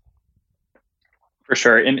 For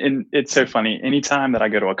sure. And it's so funny. Anytime that I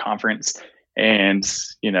go to a conference and,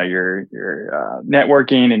 you're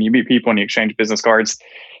networking and you meet people and you exchange business cards,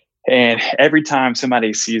 and every time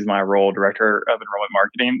somebody sees my role, Director of Enrollment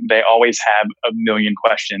Marketing, they always have a million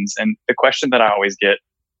questions. And the question that I always get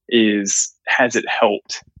is, has it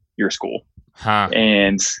helped your school?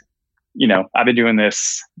 And I've been doing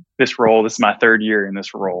this role. This is my third year in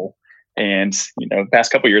this role. And, the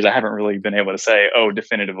past couple of years, I haven't really been able to say, oh,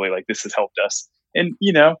 definitively, this has helped us. And,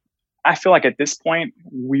 I feel like at this point,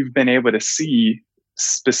 we've been able to see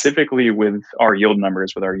specifically with our yield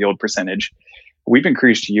numbers, with our yield percentage, we've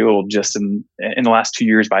increased yield just in the last 2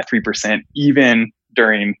 years by 3%, even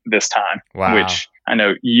during this time. Wow. Which I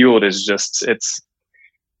know yield is just,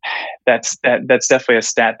 that's definitely a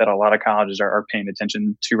stat that a lot of colleges are paying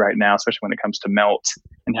attention to right now, especially when it comes to MELT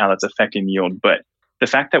and how that's affecting yield. But the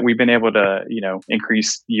fact that we've been able to,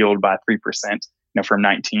 increase yield by 3%, from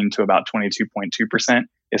 19 to about 22.2%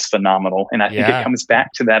 is phenomenal. And I think it comes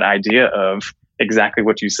back to that idea of exactly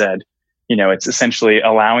what you said. It's essentially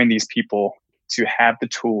allowing these people to have the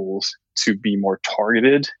tools to be more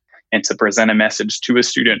targeted and to present a message to a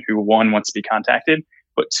student who, one, wants to be contacted,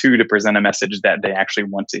 but two, to present a message that they actually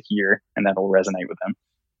want to hear and that'll resonate with them.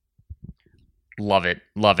 Love it.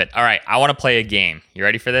 All right. I want to play a game. You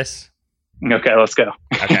ready for this? Okay, let's go.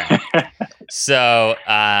 Okay. So,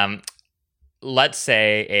 let's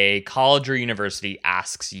say a college or university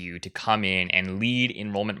asks you to come in and lead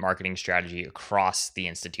enrollment marketing strategy across the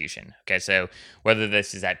institution. Okay, so whether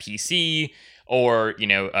this is at PC or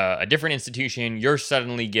a different institution, you're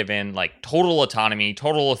suddenly given like total autonomy,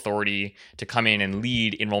 total authority to come in and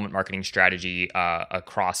lead enrollment marketing strategy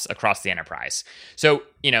across the enterprise. So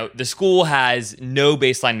the school has no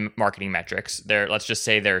baseline marketing metrics. Let's just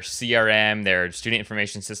say their CRM, their student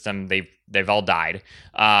information system, they've all died.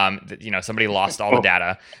 Somebody lost all the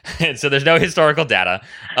data, and so there's no historical data.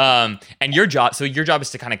 And your job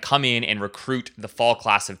is to kind of come in and recruit the fall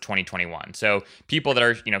class of 2021. So people that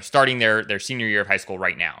are starting their senior year of high school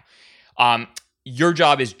right now. Your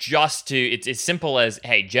job is just it's as simple as,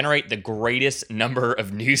 hey, generate the greatest number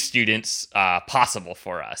of new students possible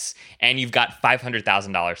for us, and you've got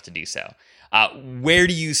 $500,000 to do so. Where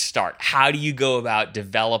do you start? How do you go about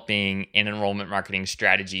developing an enrollment marketing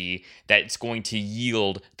strategy that's going to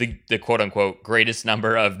yield the quote unquote greatest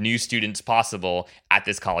number of new students possible at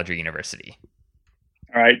this college or university?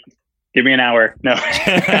 All right. Give me an hour. No,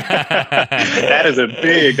 that's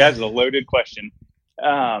a loaded question.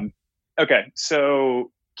 Okay.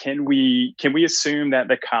 So can we assume that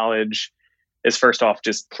the college is first off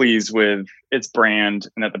just pleased with its brand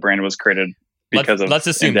and that the brand was created because let's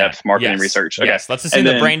assume in-depth marketing research? Okay. Yes, let's assume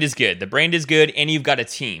the brand is good. The brand is good, and you've got a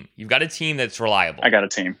team. You've got a team that's reliable. I got a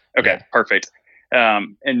team. Okay, yeah. Perfect.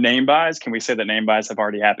 And name buys, can we say that name buys have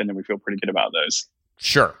already happened and we feel pretty good about those?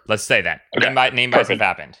 Sure, let's say that. Okay. Name buys have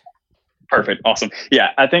happened. Perfect. Awesome.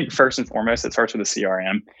 Yeah, I think first and foremost, it starts with the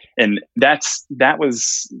CRM. And that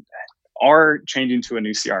was our changing to a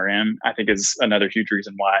new CRM, I think, is another huge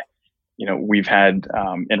reason why we've had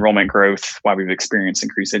enrollment growth, why we've experienced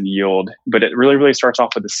increase in yield. But it really, really starts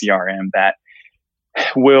off with the CRM that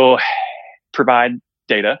will provide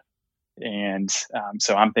data. And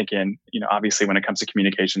so I'm thinking, obviously when it comes to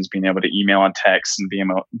communications, being able to email and text and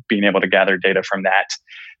being able to gather data from that.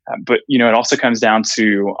 But it also comes down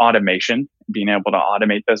to automation, being able to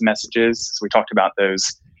automate those messages. So we talked about those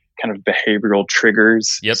kind of behavioral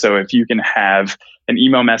triggers. Yep. So if you can have an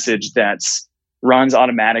email message that's runs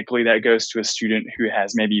automatically that goes to a student who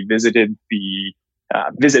has maybe visited the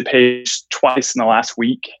visit page twice in the last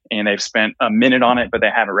week and they've spent a minute on it, but they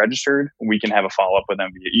haven't registered, we can have a follow-up with them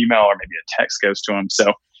via email or maybe a text goes to them.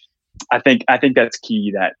 So I think that's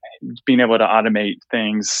key, that being able to automate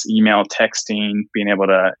things, email, texting, being able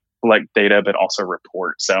to collect data, but also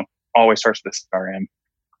report. So always starts with the CRM.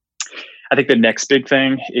 I think the next big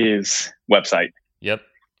thing is website. Yep.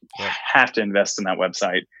 Have to invest in that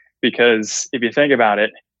website, because if you think about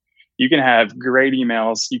it, you can have great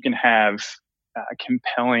emails, you can have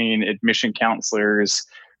compelling admission counselors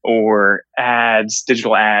or ads,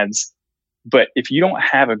 digital ads. But if you don't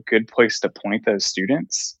have a good place to point those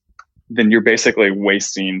students, then you're basically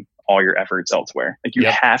wasting all your efforts elsewhere. Like you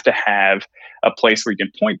have to have a place where you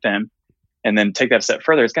can point them, and then take that a step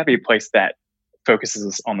further. It's got to be a place that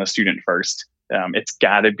focuses on the student first. It's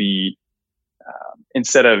got to be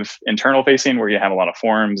instead of internal facing where you have a lot of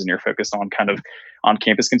forums and you're focused on kind of on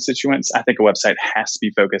campus constituents. I think a website has to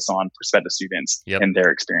be focused on prospective students and their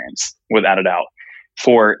experience, without a doubt.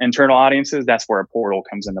 For internal audiences, that's where a portal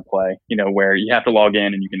comes into play, where you have to log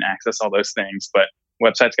in and you can access all those things, but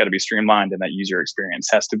website's got to be streamlined and that user experience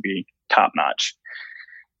has to be top notch.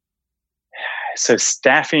 So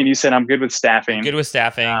staffing, you said I'm good with staffing. Good with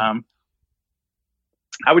staffing. I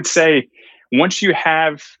would say once you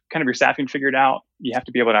have kind of your staffing figured out, you have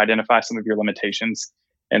to be able to identify some of your limitations.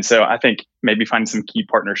 And so I think maybe finding some key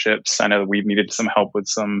partnerships. I know that we've needed some help with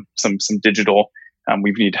some digital.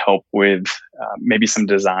 We've needed help with maybe some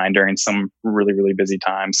design during some really, really busy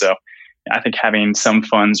times. So I think having some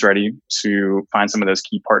funds ready to find some of those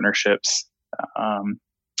key partnerships. I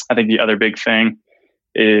think the other big thing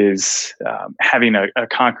is having a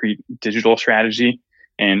concrete digital strategy.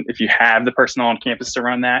 And if you have the personnel on campus to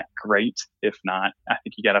run that, great. If not, I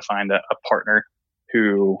think you got to find a partner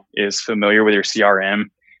who is familiar with your CRM,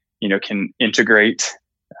 can integrate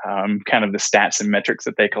kind of the stats and metrics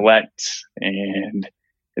that they collect, and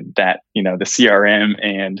that, the CRM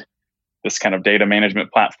and this kind of data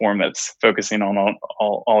management platform that's focusing on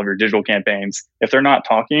all of your digital campaigns. If they're not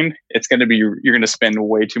talking, it's going to be, you're going to spend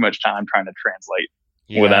way too much time trying to translate,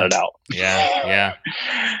 without a doubt. Yeah.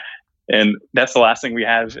 And that's the last thing we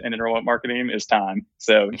have in enrollment marketing is time.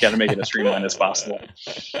 So you got to make it as streamlined as possible.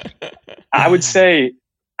 I would say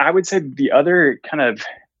the other kind of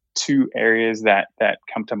two areas that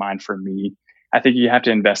come to mind for me, I think you have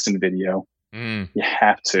to invest in video. You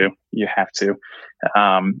have to,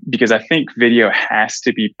 because I think video has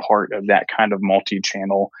to be part of that kind of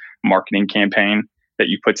multi-channel marketing campaign that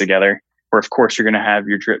you put together, where of course you're going to have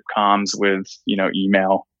your drip comms with,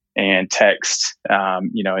 email and text,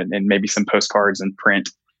 and maybe some postcards and print,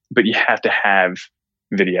 but you have to have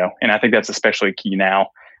video. And I think that's especially key now.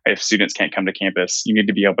 If students can't come to campus, you need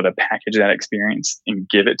to be able to package that experience and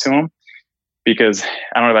give it to them. Because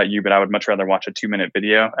I don't know about you, but I would much rather watch a 2-minute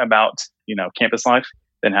video about, campus life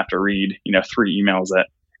than have to read, 3 emails that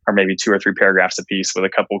are maybe 2 or 3 paragraphs a piece with a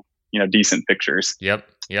couple, decent pictures. Yep.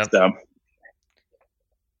 So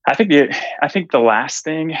I think the last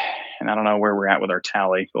thing, and I don't know where we're at with our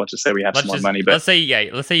tally, but let's just say we have some more money. But let's say you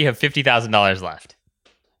have $50,000 left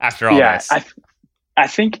after all this. I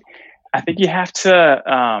think you have to.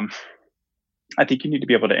 I think you need to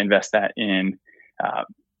be able to invest that in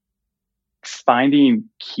finding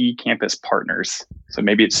key campus partners. So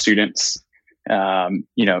maybe it's students,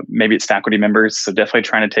 maybe it's faculty members. So definitely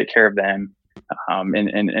trying to take care of them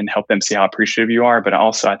and help them see how appreciative you are. But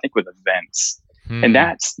also, I think with events. And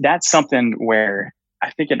that's something where I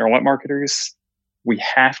think enrollment marketers, we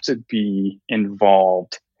have to be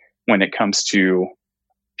involved when it comes to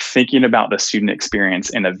thinking about the student experience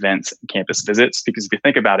in events and campus visits. Because if you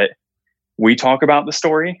think about it, we talk about the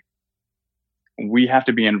story. We have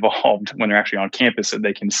to be involved when they're actually on campus so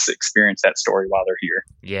they can experience that story while they're here.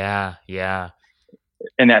 Yeah.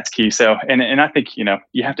 And that's key. So, and I think,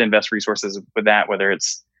 you have to invest resources with that, whether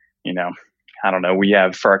it's, I don't know, we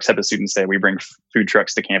have for our accepted students day, we bring food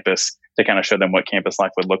trucks to campus to kind of show them what campus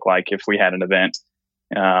life would look like if we had an event.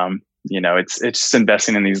 It's just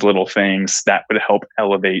investing in these little things that would help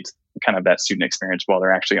elevate kind of that student experience while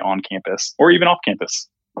they're actually on campus or even off campus.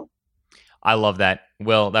 I love that.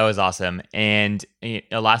 Will, that was awesome. And a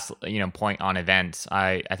last, point on events,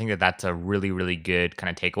 I think that's a really, really good kind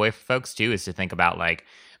of takeaway for folks too, is to think about like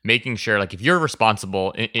making sure, like, if you're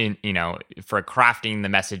responsible in for crafting the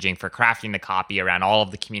messaging, for crafting the copy around all of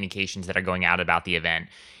the communications that are going out about the event,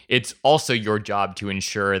 it's also your job to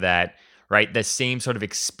ensure that, right, the same sort of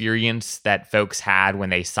experience that folks had when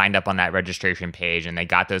they signed up on that registration page and they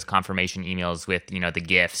got those confirmation emails with, the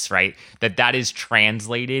gifts, right, that is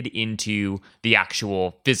translated into the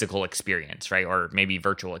actual physical experience, right, or maybe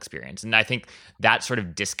virtual experience. And I think that sort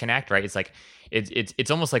of disconnect, right, it's like, it's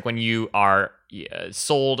almost like when you are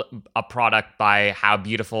sold a product by how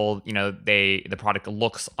beautiful the product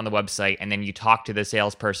looks on the website, and then you talk to the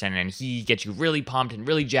salesperson and he gets you really pumped and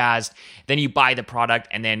really jazzed. Then you buy the product,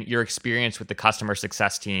 and then your experience with the customer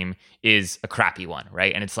success team is a crappy one,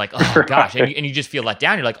 right? And it's like, oh gosh, and you just feel let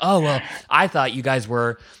down. You're like, oh well, I thought you guys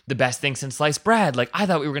were the best thing since sliced bread. Like, I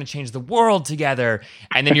thought we were going to change the world together.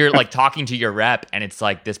 And then you're like talking to your rep, and it's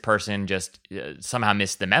like this person just somehow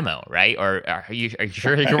missed the memo, right? Or are you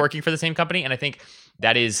sure you're working for the same company? And I think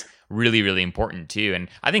that is really, really important too. And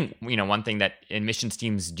I think, one thing that admissions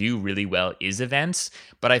teams do really well is events,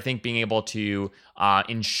 but I think being able to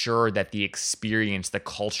ensure that the experience, the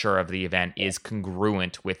culture of the event is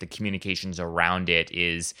congruent with the communications around it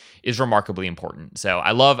is remarkably important. So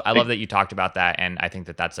I love that you talked about that. And I think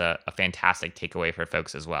that that's a fantastic takeaway for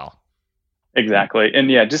folks as well. Exactly.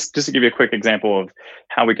 And yeah, just to give you a quick example of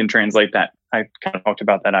how we can translate that, I kind of talked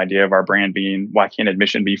about that idea of our brand being, why can't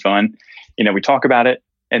admission be fun? We talk about it.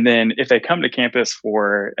 And then if they come to campus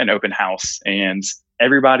for an open house and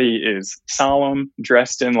everybody is solemn,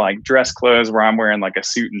 dressed in like dress clothes, where I'm wearing like a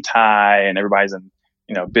suit and tie and everybody's in,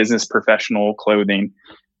 business professional clothing,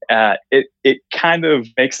 it kind of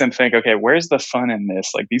makes them think, okay, where's the fun in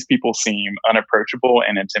this? Like, these people seem unapproachable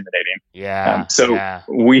and intimidating. Yeah.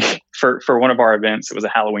 We, for one of our events, it was a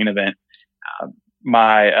Halloween event.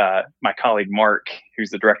 My colleague, Mark, who's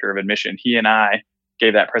the director of admission, he and I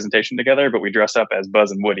gave that presentation together, but we dressed up as Buzz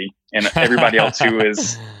and Woody, and everybody else who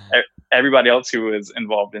was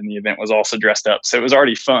involved in the event was also dressed up. So it was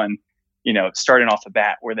already fun, starting off the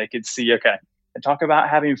bat, where they could see, okay, they talk about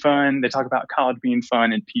having fun, they talk about college being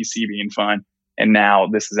fun and PC being fun, and now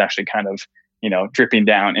this is actually kind of, dripping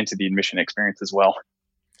down into the admission experience as well.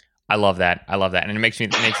 I love that, and it makes me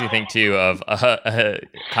think too of a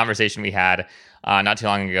conversation we had not too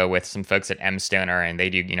long ago with some folks at M Stoner, and they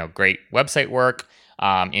do great website work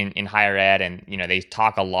in higher ed, and they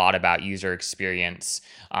talk a lot about user experience,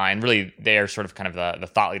 and really they're sort of kind of the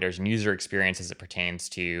thought leaders in user experience as it pertains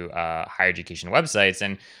to higher education websites.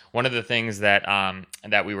 And one of the things that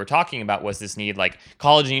we were talking about was this need, like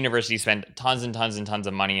college and universities spend tons and tons and tons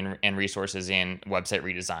of money and resources in website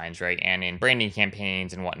redesigns, right, and in branding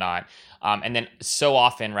campaigns and whatnot. And then so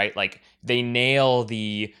often, right, like they nail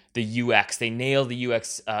the UX,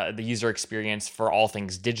 the user experience for all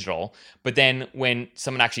things digital. But then when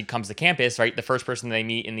someone actually comes to campus, right, the first person they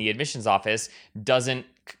meet in the admissions office doesn't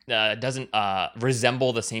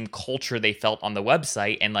resemble the same culture they felt on the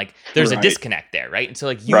website, and like there's a Right. disconnect there, right? And so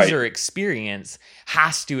like Right. user experience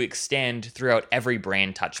has to extend throughout every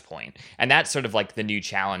brand touch point, and that's sort of like the new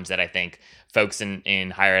challenge that I think folks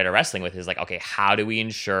in higher ed are wrestling with, is like, okay, how do we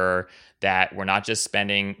ensure that we're not just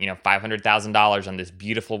spending, $500,000 on this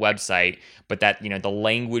beautiful website, but that, the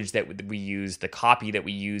language that we use, the copy that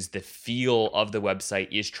we use, the feel of the website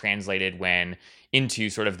is translated when into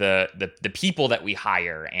sort of the people that we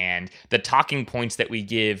hire and the talking points that we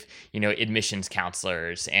give, admissions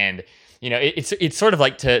counselors. And it's sort of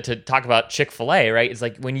like to talk about Chick-fil-A, right? It's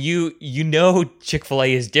like when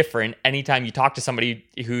Chick-fil-A is different anytime you talk to somebody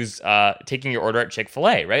who's taking your order at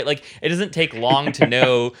Chick-fil-A, right? Like it doesn't take long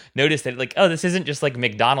to notice that, like, oh, this isn't just like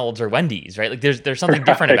McDonald's or Wendy's, right? Like there's something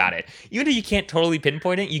different about it. Even though you can't totally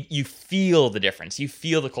pinpoint it, you feel the difference. You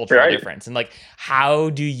feel the cultural difference. And like,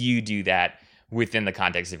 how do you do that within the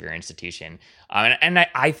context of your institution? And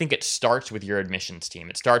I think it starts with your admissions team.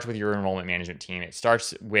 It starts with your enrollment management team. It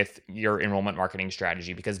starts with your enrollment marketing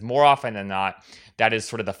strategy, because more often than not, that is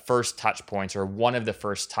sort of the first touch points, or one of the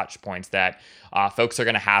first touch points that folks are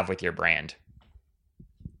going to have with your brand.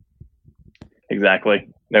 Exactly.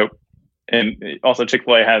 Nope. And also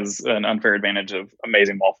Chick-fil-A has an unfair advantage of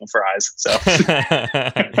amazing waffle fries. So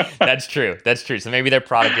That's true. So maybe their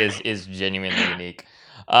product is genuinely unique.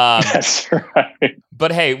 That's right.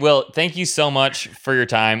 But hey, Will, thank you so much for your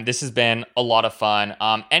time. This has been a lot of fun.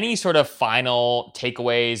 Any sort of final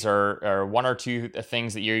takeaways or one or two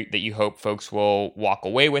things that you hope folks will walk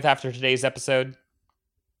away with after today's episode?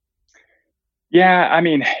 Yeah, I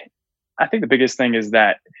mean, I think the biggest thing is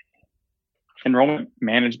that enrollment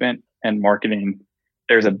management and marketing,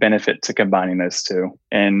 there's a benefit to combining those two.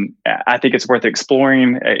 And I think it's worth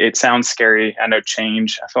exploring. It sounds scary. I know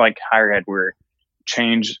change. I feel like higher ed, we're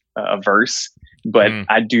change averse, but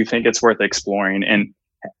I do think it's worth exploring. And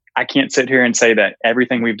I can't sit here and say that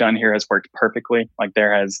everything we've done here has worked perfectly. Like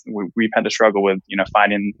we've had to struggle with,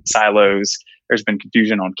 fighting silos. There's been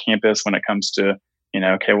confusion on campus when it comes to,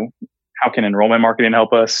 okay, well, how can enrollment marketing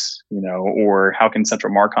help us? Or how can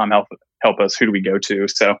Central Marcom help us? Who do we go to?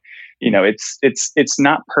 So, it's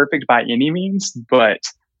not perfect by any means, but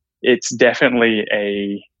it's definitely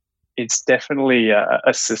a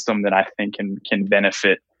system that I think can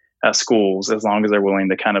benefit schools, as long as they're willing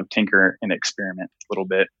to kind of tinker and experiment a little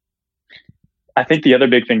bit. I think the other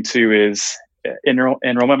big thing too is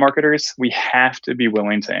enrollment marketers. We have to be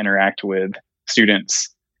willing to interact with students,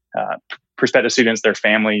 prospective students, their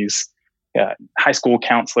families, high school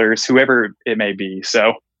counselors, whoever it may be.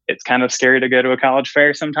 So it's kind of scary to go to a college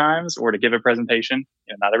fair sometimes, or to give a presentation.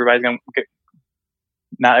 Not everybody's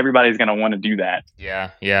going to want to do that. Yeah.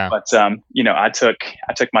 But I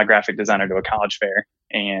took my graphic designer to a college fair,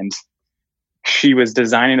 and she was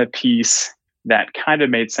designing a piece that kind of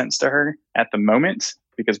made sense to her at the moment,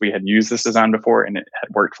 because we had used this design before and it had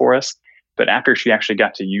worked for us. But after she actually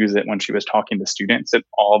got to use it, when she was talking to students, it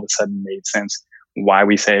all of a sudden made sense why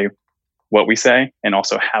we say what we say, and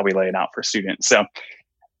also how we lay it out for students. So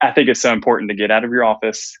I think it's so important to get out of your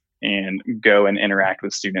office and go and interact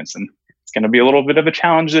with students. And it's going to be a little bit of a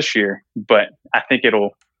challenge this year, but I think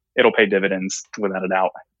it'll pay dividends without a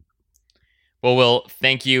doubt. Well, Will,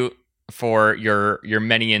 thank you for your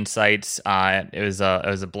many insights. It was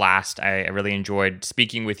a blast. I really enjoyed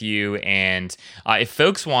speaking with you. And if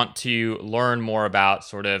folks want to learn more about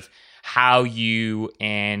sort of how you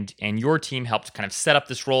and your team helped kind of set up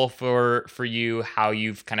this role for you, how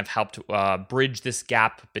you've kind of helped bridge this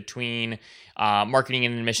gap between marketing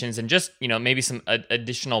and admissions, and just maybe some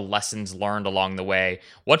additional lessons learned along the way,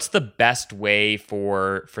 what's the best way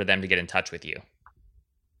for them to get in touch with you?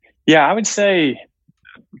 Yeah, I would say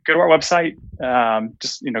go to our website.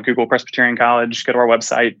 Just Google Presbyterian College. Go to our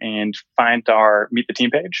website and find our Meet the Team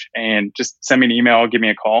page, and just send me an email, give me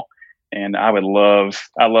a call. And I love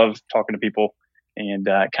talking to people and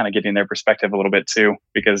kind of getting their perspective a little bit too,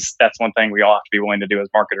 because that's one thing we all have to be willing to do as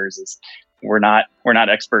marketers is we're not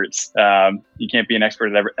experts. You can't be an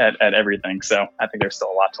expert at everything. So I think there's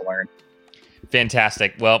still a lot to learn.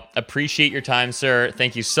 Fantastic. Well, appreciate your time, sir.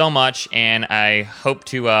 Thank you so much. And I hope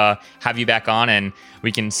to have you back on, and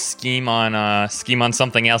we can scheme on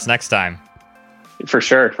something else next time. For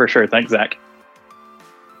sure. Thanks, Zach.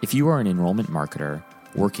 If you are an enrollment marketer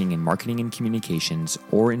working in marketing and communications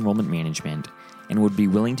or enrollment management and would be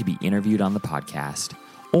willing to be interviewed on the podcast,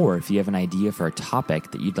 or if you have an idea for a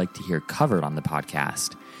topic that you'd like to hear covered on the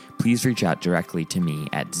podcast, please reach out directly to me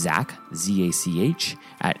at Zach, Z-A-C-H,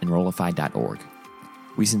 @Enrollify.org.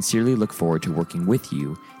 We sincerely look forward to working with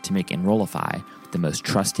you to make Enrollify the most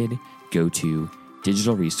trusted, go-to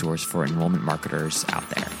digital resource for enrollment marketers out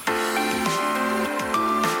there.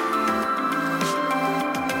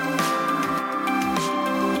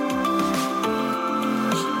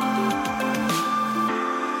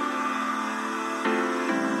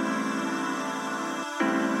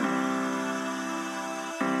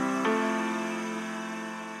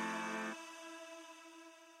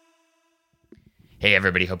 Hey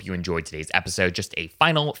everybody, hope you enjoyed today's episode. Just a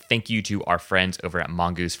final thank you to our friends over at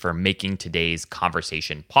Mongoose for making today's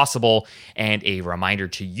conversation possible, and a reminder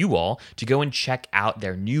to you all to go and check out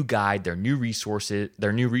their new guide, their new resource,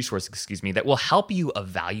 that will help you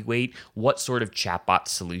evaluate what sort of chatbot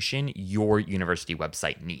solution your university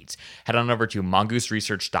website needs. Head on over to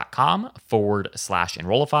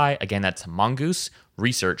mongooseresearch.com/Enrollify. Again, that's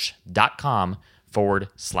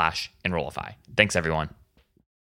mongooseresearch.com/Enrollify. Thanks everyone.